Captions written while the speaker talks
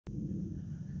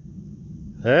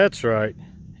That's right.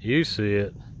 You see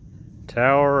it.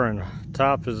 Tower and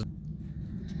top is...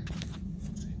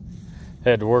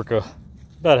 Had to work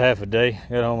about half a day.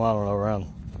 Got home, I don't know, around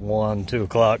 1, 2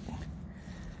 o'clock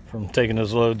from taking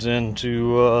those loads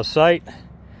into site.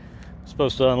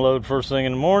 Supposed to unload first thing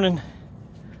in the morning.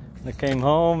 I came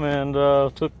home and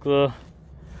took the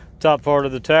top part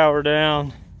of the tower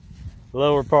down,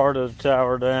 lower part of the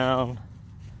tower down.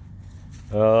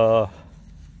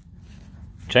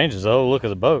 Changes the whole look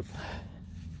of the boat.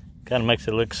 Kind of makes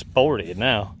it look sporty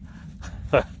now.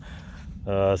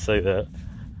 I say that.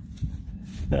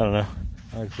 I don't know.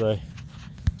 Like I say,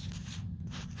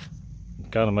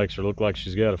 kind of makes her look like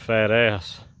she's got a fat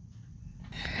ass.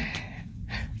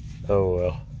 Oh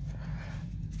well.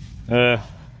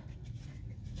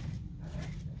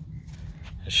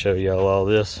 I'll show y'all all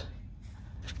this.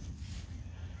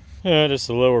 Yeah, just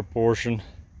the lower portion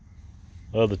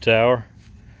of the tower.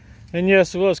 And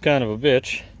yes, it was kind of a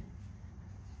bitch.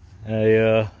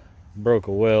 I broke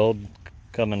a weld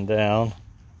coming down.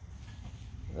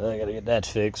 I gotta get that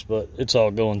fixed, but it's all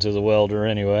going to the welder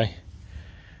anyway.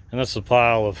 And that's the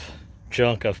pile of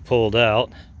junk I've pulled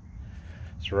out.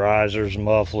 It's risers,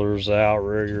 mufflers,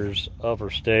 outriggers, upper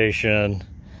station,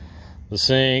 the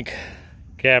sink,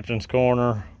 captain's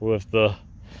corner with the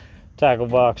tackle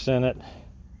box in it.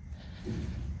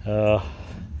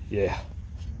 Yeah,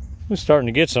 we're starting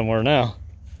to get somewhere now.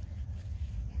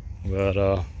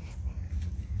 But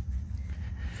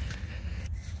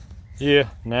yeah,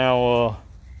 now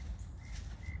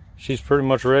she's pretty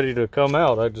much ready to come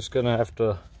out. I'm just gonna have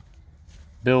to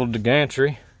build the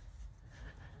gantry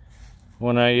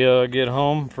when I get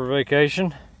home for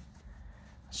vacation.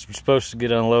 It's supposed to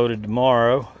get unloaded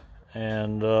tomorrow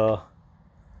and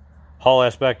haul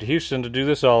ass back to Houston to do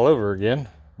this all over again.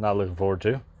 Not looking forward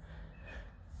to.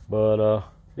 But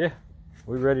yeah,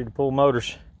 we're ready to pull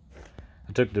motors.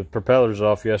 I took the propellers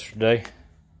off yesterday.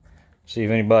 See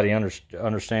if anybody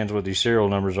understands what these serial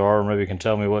numbers are, or maybe can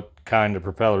tell me what kind of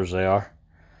propellers they are.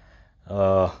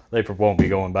 They won't be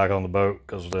going back on the boat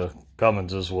because the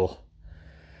Cumminses will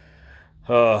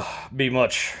be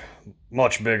much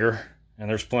bigger, and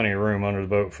there's plenty of room under the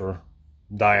boat for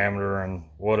diameter and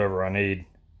whatever I need.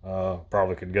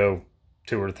 Probably could go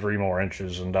 2 or 3 more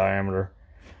inches in diameter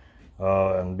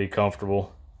and be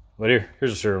comfortable. But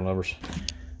here's the serial numbers.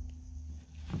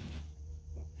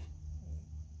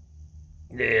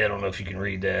 Yeah, I don't know if you can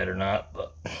read that or not,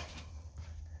 but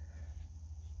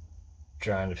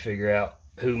trying to figure out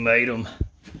who made them,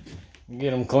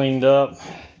 get them cleaned up.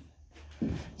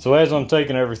 So as I'm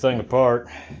taking everything apart,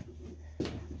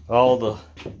 all the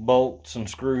bolts and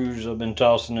screws I've been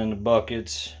tossing in the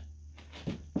buckets,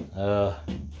 because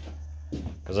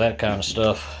that kind of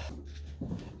stuff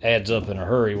adds up in a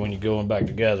hurry when you're going back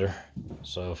together.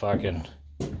 So if I can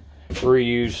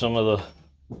reuse some of the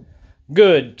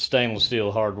good stainless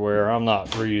steel hardware, I'm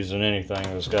not reusing anything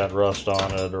that's got rust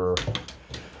on it or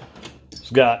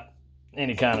it's got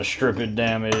any kind of strippage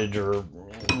damage or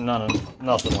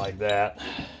nothing like that.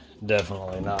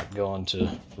 Definitely not going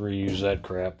to reuse that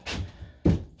crap.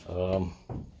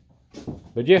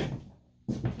 But yeah,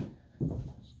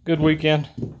 good weekend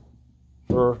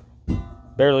for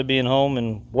barely being home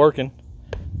and working.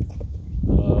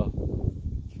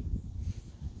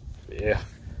 Yeah,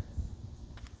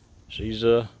 she's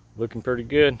looking pretty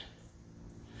good,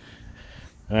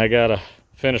 and I gotta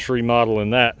finish remodeling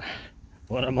that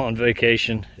when I'm on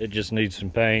vacation. It just needs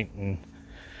some paint and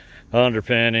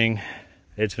underpinning.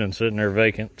 It's been sitting there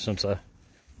vacant since I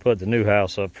put the new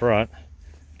house up front,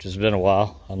 which has been a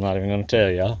while. I'm not even gonna tell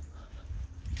y'all.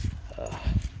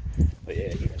 But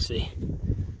yeah, you can see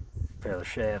a pair of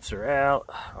shafts are out,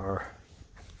 or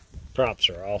props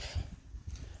are off.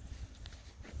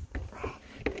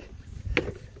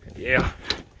 Yeah,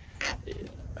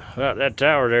 well, that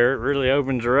tower there, it really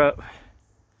opens her up.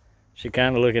 She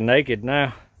kind of looking naked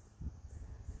now.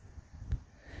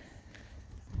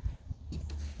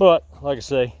 But, like I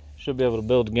say, should be able to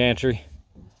build the gantry,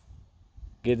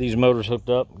 get these motors hooked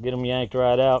up, get them yanked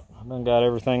right out. I've done got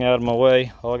everything out of my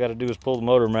way. All I got to do is pull the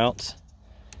motor mounts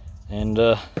and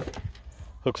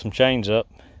hook some chains up,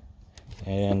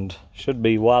 and should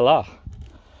be voila.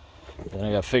 Then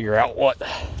I got to figure out what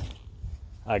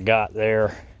I got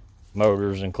there,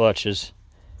 motors and clutches,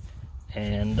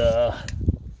 and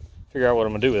figure out what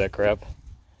I'm gonna do with that crap.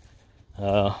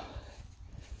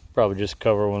 Probably just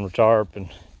cover one with tarp and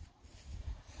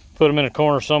put them in a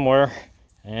corner somewhere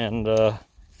and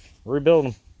rebuild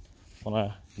them when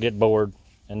I get bored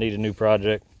and need a new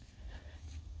project.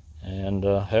 And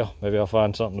hell, maybe I'll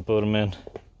find something to put them in.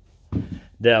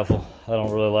 Doubtful. I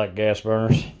don't really like gas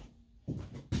burners,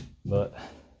 but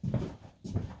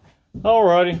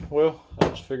Alrighty, well, I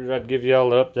just figured I'd give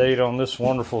y'all an update on this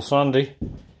wonderful Sunday.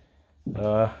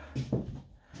 That's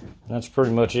pretty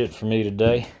much it for me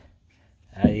today.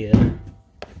 I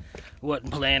wasn't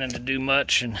planning to do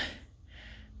much and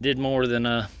did more than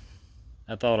I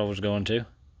thought I was going to.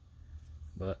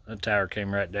 But the tower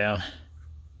came right down.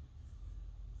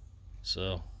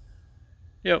 So,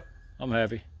 yep, I'm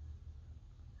happy.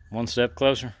 One step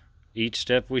closer, each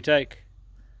step we take.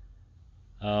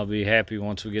 I'll be happy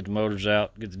once we get the motors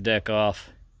out, get the deck off,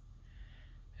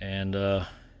 and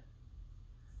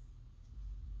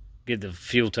get the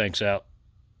fuel tanks out.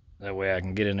 That way I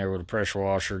can get in there with a pressure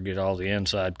washer, get all the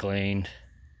inside cleaned,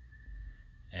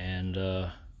 and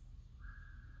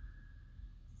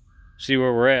see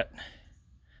where we're at.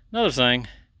 Another thing,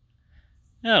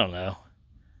 I don't know.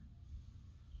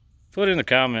 Put in the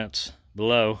comments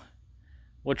below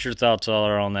what your thoughts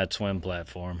are on that swim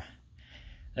platform.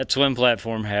 That swim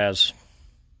platform has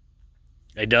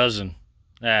a dozen,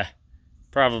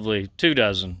 probably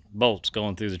 24 bolts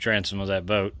going through the transom of that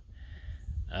boat.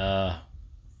 And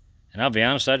I'll be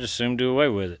honest, I just assumed do away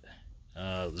with it.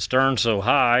 The stern's so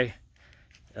high,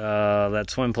 that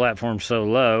swim platform's so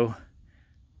low,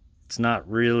 it's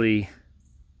not really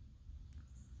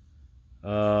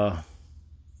that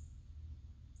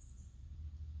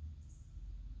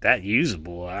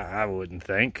usable, I wouldn't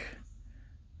think.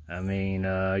 I mean,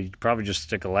 you could probably just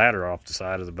stick a ladder off the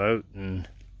side of the boat and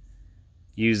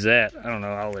use that. I don't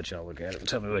know, I'll let y'all look at it and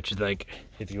tell me what you think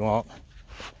if you want.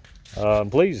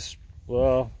 Please,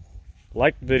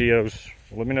 like the videos.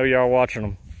 Let me know y'all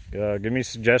watching them. Give me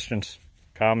suggestions,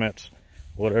 comments,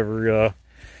 whatever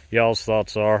y'all's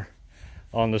thoughts are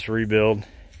on this rebuild.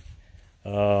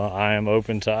 I am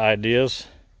open to ideas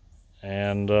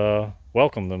and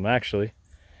welcome them, actually.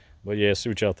 But yeah, see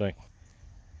what y'all think.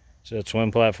 See that swim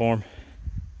platform?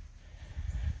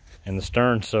 And the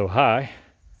stern's so high,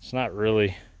 it's not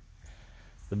really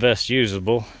the best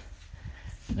usable.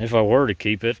 And if I were to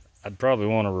keep it, I'd probably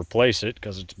want to replace it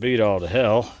because it's beat all to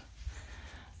hell.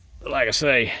 But like I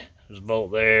say, there's a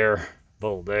bolt there,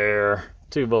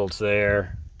 2 bolts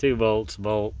there, 2 bolts,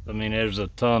 bolt. I mean, there's a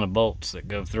ton of bolts that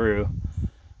go through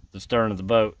the stern of the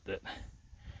boat that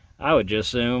I would just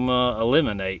assume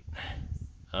eliminate.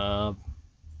 I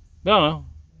don't know.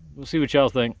 We'll see what y'all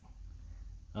think.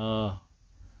 Let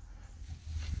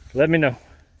me know.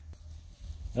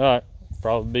 Alright,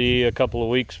 probably be a couple of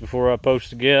weeks before I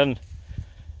post again.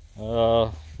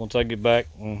 Once I get back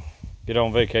and get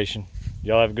on vacation.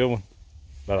 Y'all have a good one.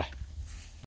 Bye-bye.